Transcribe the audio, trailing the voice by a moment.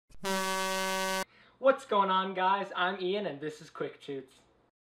What's going on, guys? I'm Ian and this is Quick Toots.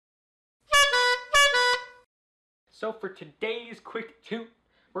 So for today's Quick Toot,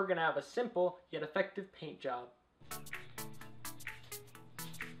 we're gonna have a simple yet effective paint job.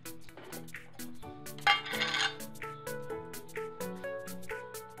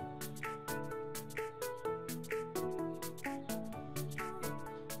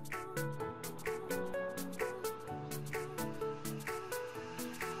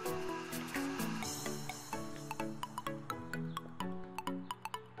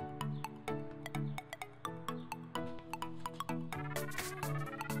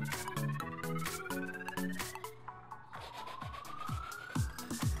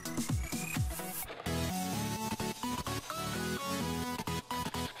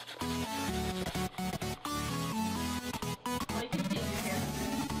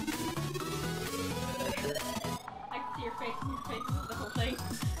 Your face and your face is the whole thing.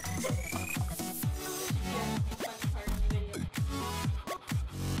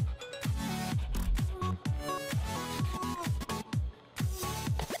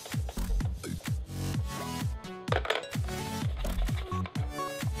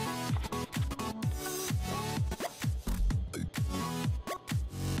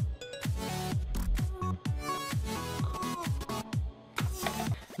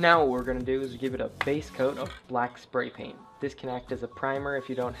 Now what we're going to do is give it a base coat of black spray paint. This can act as a primer if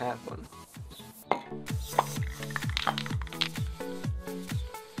you don't have one.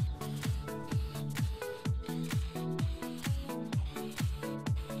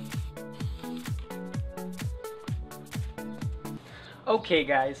 Okay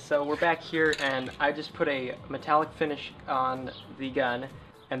guys, so we're back here and I just put a metallic finish on the gun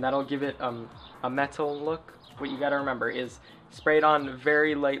and that'll give it a metal look. What you gotta remember is spray it on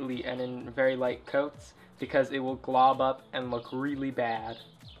very lightly and in very light coats because it will glob up and look really bad.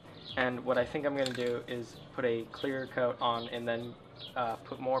 And what I think I'm gonna do is put a clear coat on and then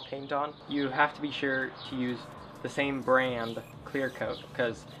put more paint on. You have to be sure to use the same brand clear coat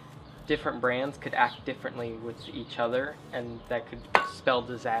because different brands could act differently with each other and that could spell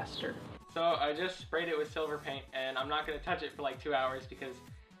disaster. So I just sprayed it with silver paint and I'm not gonna touch it for like 2 hours because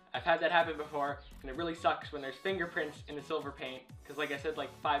I've had that happen before, and it really sucks when there's fingerprints in the silver paint, because like I said like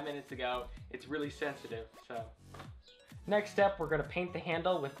 5 minutes ago, it's really sensitive, so. Next step, we're going to paint the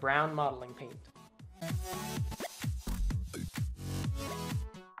handle with brown modeling paint.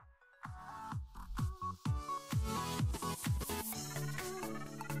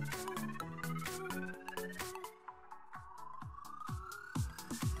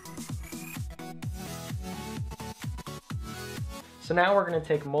 So now we're going to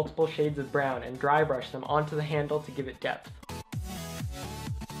take multiple shades of brown and dry brush them onto the handle to give it depth.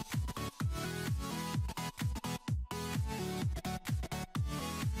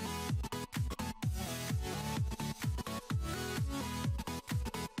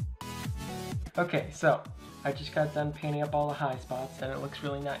 Okay, so I just got done painting up all the high spots and it looks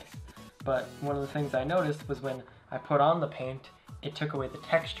really nice. But one of the things I noticed was when I put on the paint, it took away the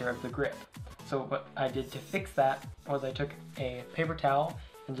texture of the grip. So what I did to fix that was I took a paper towel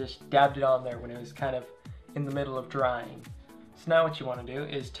and just dabbed it on there when it was kind of in the middle of drying. So now what you want to do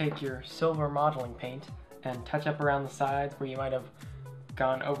is take your silver modeling paint and touch up around the sides where you might have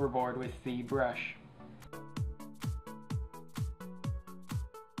gone overboard with the brush.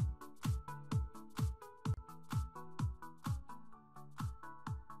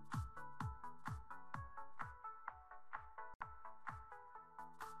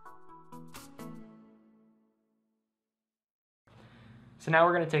 So now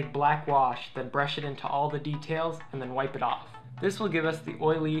we're going to take black wash, then brush it into all the details, and then wipe it off. This will give us the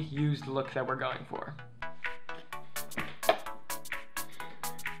oily, used look that we're going for.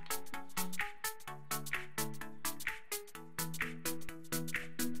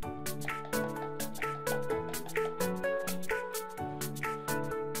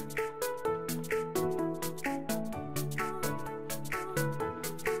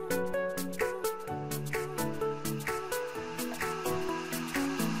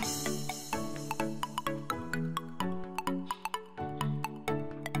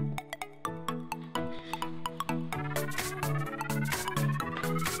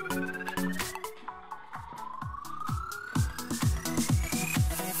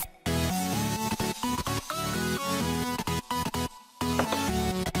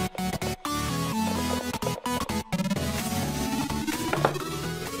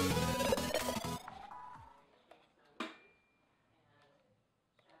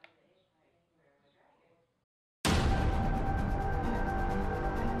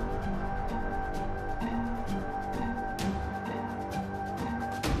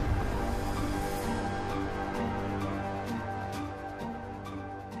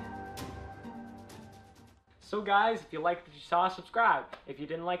 So guys, if you liked what you saw, subscribe. If you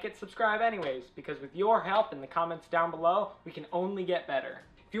didn't like it, subscribe anyways, because with your help in the comments down below, we can only get better.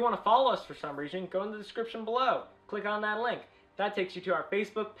 If you want to follow us for some reason, go in the description below. Click on that link. That takes you to our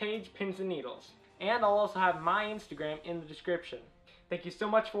Facebook page, Pins and Needles. And I'll also have my Instagram in the description. Thank you so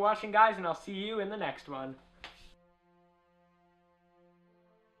much for watching, guys, and I'll see you in the next one.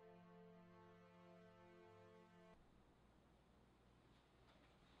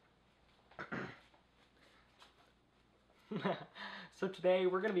 So today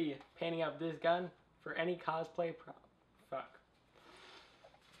we're going to be painting up this gun for any cosplay prop.